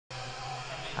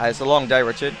It's a long day,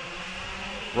 Richard.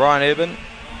 Ryan Urban,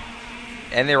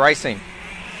 and they're racing.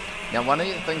 Now, one of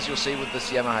the things you'll see with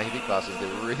this Yamaha Heavy class is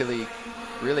they're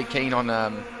really keen on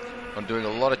doing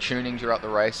a lot of tuning throughout the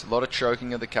race, a lot of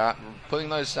choking of the kart, putting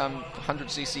those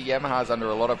 100cc Yamahas under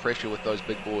a lot of pressure with those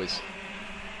big boys.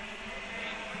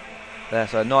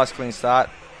 That's a nice clean start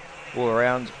all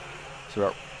around. So we've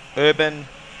got Urban.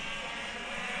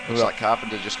 Looks like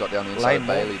Carpenter just got down the inside of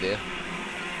Bailey there.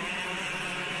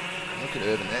 Look at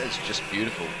Urban, that is just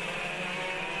beautiful.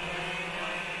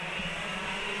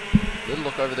 Little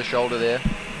look over the shoulder there.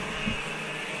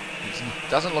 He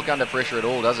doesn't look under pressure at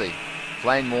all, does he?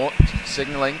 Lane Moore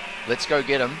signalling, let's go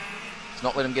get him. Let's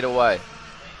not let him get away.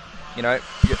 You know,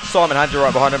 Simon Hunter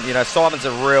right behind him. You know, Simon's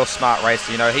a real smart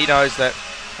racer. You know, he knows that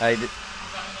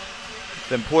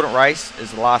the important race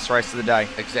is the last race of the day.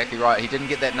 Exactly right. He didn't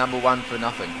get that number one for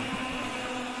nothing.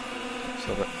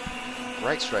 So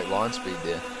great straight line speed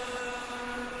there.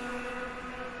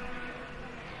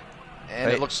 And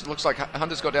it looks like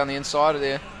Hunter's got down the inside of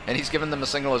there, and he's given them a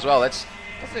signal as well. Doesn't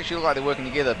actually look like they're working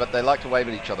together, but they like to wave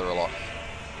at each other a lot.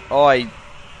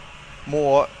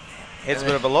 Moore has a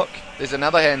bit of a look. There's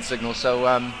another hand signal, so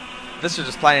this is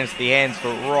just playing into the hands for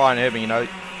Ryan Urban. You know,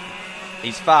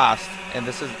 he's fast, and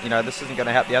this isn't going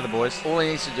to help the other boys. All he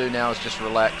needs to do now is just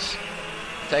relax,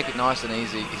 take it nice and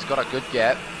easy. He's got a good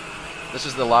gap. This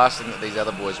is the last thing that these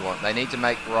other boys want. They need to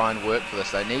make Ryan work for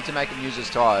this. They need to make him use his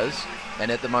tyres,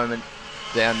 and at the moment,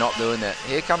 they're not doing that.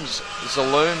 Here comes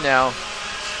Zaloom now.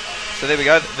 So there we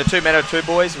go, the two Manawatu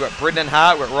boys. We've got Brendan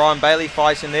Hart, we've got Ryan Bailey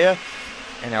fighting there,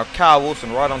 and our Carl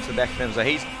Wilson right onto the back of him. So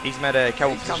he's made a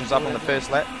couple of positions up on the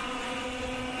first lap.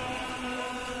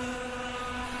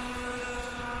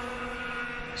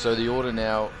 So the order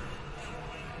now,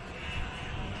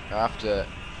 after,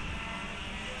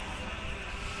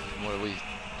 what are we,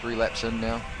 3 laps in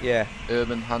now? Yeah.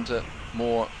 Urban, Hunter,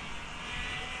 Moore.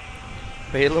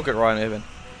 But here, look at Ryan Urban.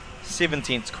 7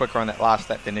 tenths quicker on that last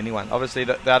lap than anyone. Obviously,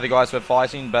 the other guys were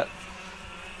fighting, but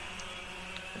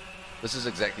this is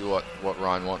exactly what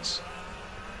Ryan wants.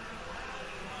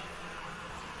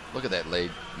 Look at that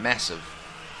lead. Massive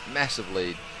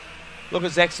lead. Look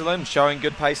at Zach Saloom showing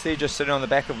good pace there, just sitting on the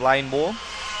back of Lane Moore.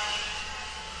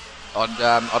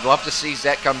 I'd love to see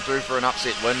Zach come through for an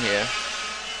upset win here.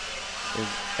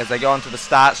 As they go onto the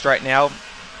start straight now,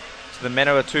 to the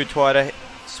Manawatu Toyota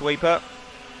sweeper.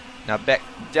 Now back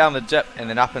down the dip and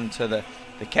then up into the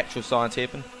capsule science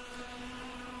hairpin.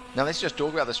 Now let's just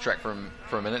talk about this track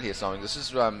for a minute here, Simon. This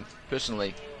is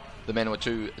personally the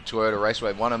Manawatu Toyota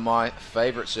Raceway, one of my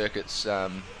favourite circuits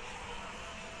ever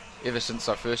since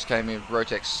I first came in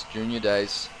Rotax Junior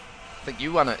days. I think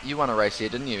you won a race here,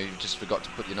 didn't you? You just forgot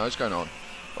to put your nose cone on.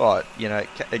 Oh, you know,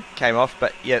 it came off,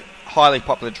 but yeah, highly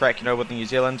popular track, you know, with New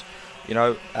Zealand. You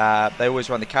know, they always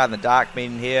run the car in the dark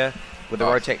meeting here with the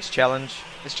Rotax Challenge.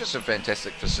 It's just a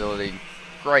fantastic facility,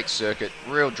 great circuit,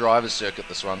 real driver's circuit,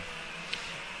 this one.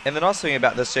 And the nice thing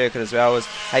about this circuit as well is,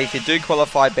 hey, if you do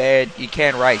qualify bad, you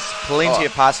can race. Plenty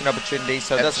of passing opportunities,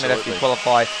 so it doesn't matter if you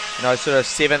qualify, you know, sort of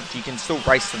 7th, you can still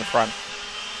race to the front.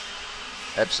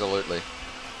 Absolutely.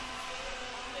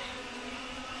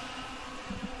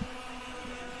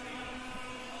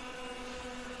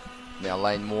 Now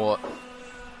Lane Moore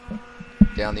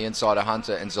down the inside of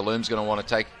Hunter, and Zaloom's going to want to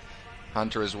take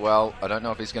Hunter as well. I don't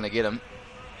know if he's going to get him.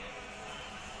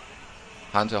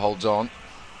 Hunter holds on.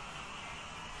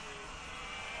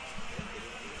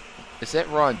 Is that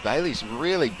Ryan Bailey's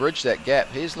really bridged that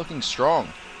gap? He's looking strong.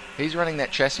 He's running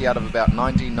that chassis out of about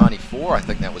 1994, I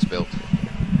think that was built.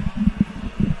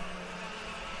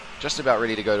 Just about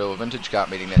ready to go to a vintage kart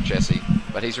meeting, that chassis.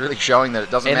 But he's really showing that it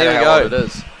doesn't matter how old it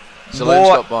is. Zaloom's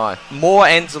got by. Moore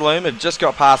and Zaloom have just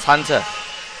got past Hunter.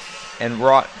 And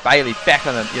Bailey back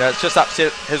on him. You know, it's just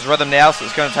upset his rhythm now, so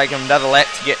it's going to take him another lap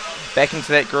to get back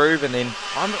into that groove. And then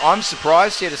I'm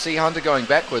surprised here to see Hunter going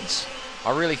backwards.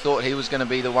 I really thought he was going to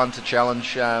be the one to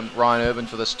challenge Ryan Urban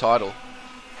for this title.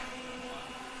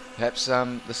 Perhaps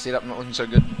the setup not looking so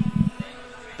good.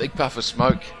 Big puff of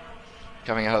smoke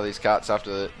coming out of these karts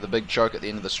after the big choke at the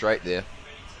end of the straight there.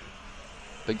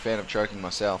 Big fan of choking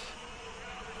myself.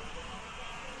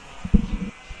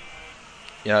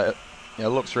 Yeah, it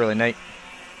looks really neat.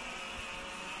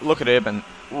 Look at Urban,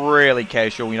 really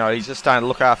casual. You know, he's just starting to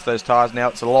look after those tyres now.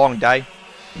 It's a long day.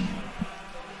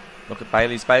 Look at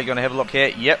Bailey's Bailey going to have a look here.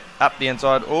 Yep, up the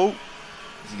inside. Oh,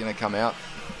 is he going to come out?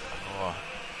 Oh,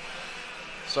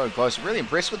 so close. Really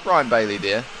impressed with Brian Bailey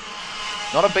there.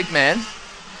 Not a big man,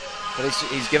 but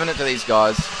he's given it to these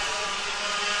guys.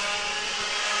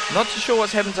 Not too sure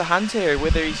what's happened to Hunter,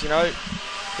 whether he's, you know,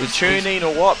 he's tuning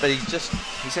or what, but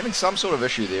he's having some sort of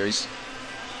issue there.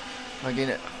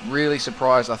 Again, really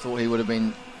surprised. I thought he would have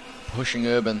been pushing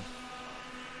Urban.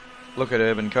 Look at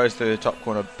Urban, goes through the top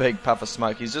corner, big puff of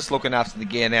smoke. He's just looking after the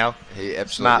gear now. He absolutely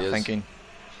Smart is. thinking.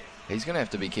 He's going to have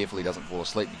to be careful he doesn't fall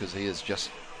asleep because he is just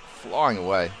flying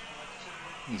away.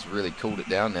 He's really cooled it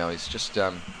down now. He's just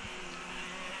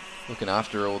looking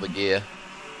after all the gear.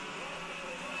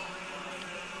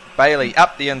 Bailey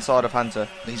up the inside of Hunter.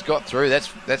 He's got through. That's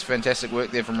fantastic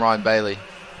work there from Ryan Bailey.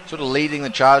 Sort of leading the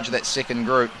charge of that second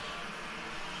group.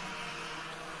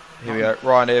 Here we go.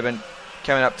 Ryan Urban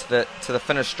coming up to the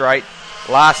finish straight.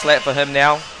 Last lap for him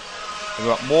now. We've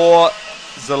got more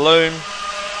Zaloom.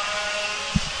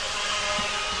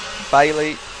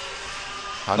 Bailey.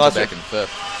 Hunter Nice back work. in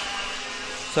fifth.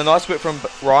 So nice work from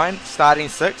Ryan, starting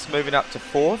 6th, moving up to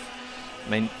 4th. I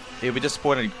mean, he'll be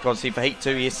disappointed because for Heat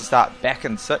 2 he has to start back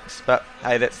in 6th, but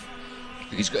hey, that's...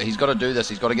 He's got to do this.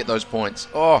 He's got to get those points.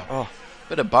 Oh.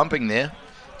 Bit of bumping there.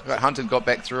 Hunter got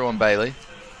back through on Bailey.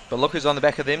 But look who's on the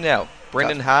back of them now.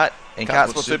 Brendan Hart and Kart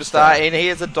Kartsport Superstar, and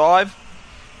here's a dive.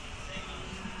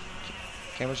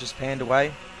 Camera's just panned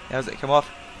away. How's it come off?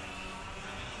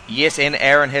 Yes, and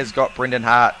Aaron has got Brendan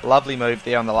Hart. Lovely move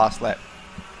there on the last lap.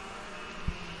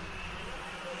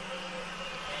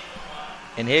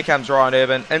 And here comes Ryan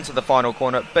Urban into the final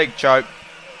corner. Big choke.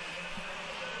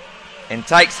 And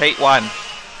takes Heat 1.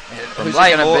 Who's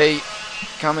it going to be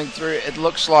coming through? It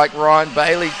looks like Ryan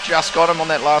Bailey just got him on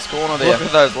that last corner there. Look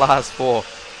at those last 4.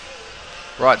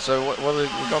 Right, so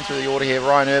we've gone through the order here.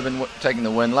 Ryan Urban taking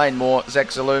the win. Lane Moore, Zach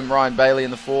Zaloom, Ryan Bailey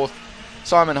in the 4th.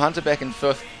 Simon Hunter back in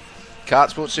 5th.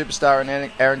 Kartsport Superstar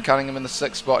and Aaron Cunningham in the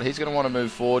 6th spot. He's going to want to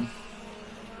move forward.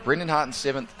 Brendan Hart in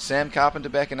 7th. Sam Carpenter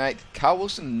back in 8th. Carl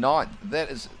Wilson 9th. That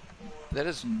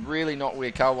is really not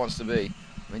where Carl wants to be.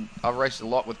 I mean, I've raced a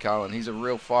lot with Carl, and he's a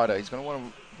real fighter. He's going to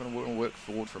want to work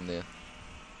forward from there.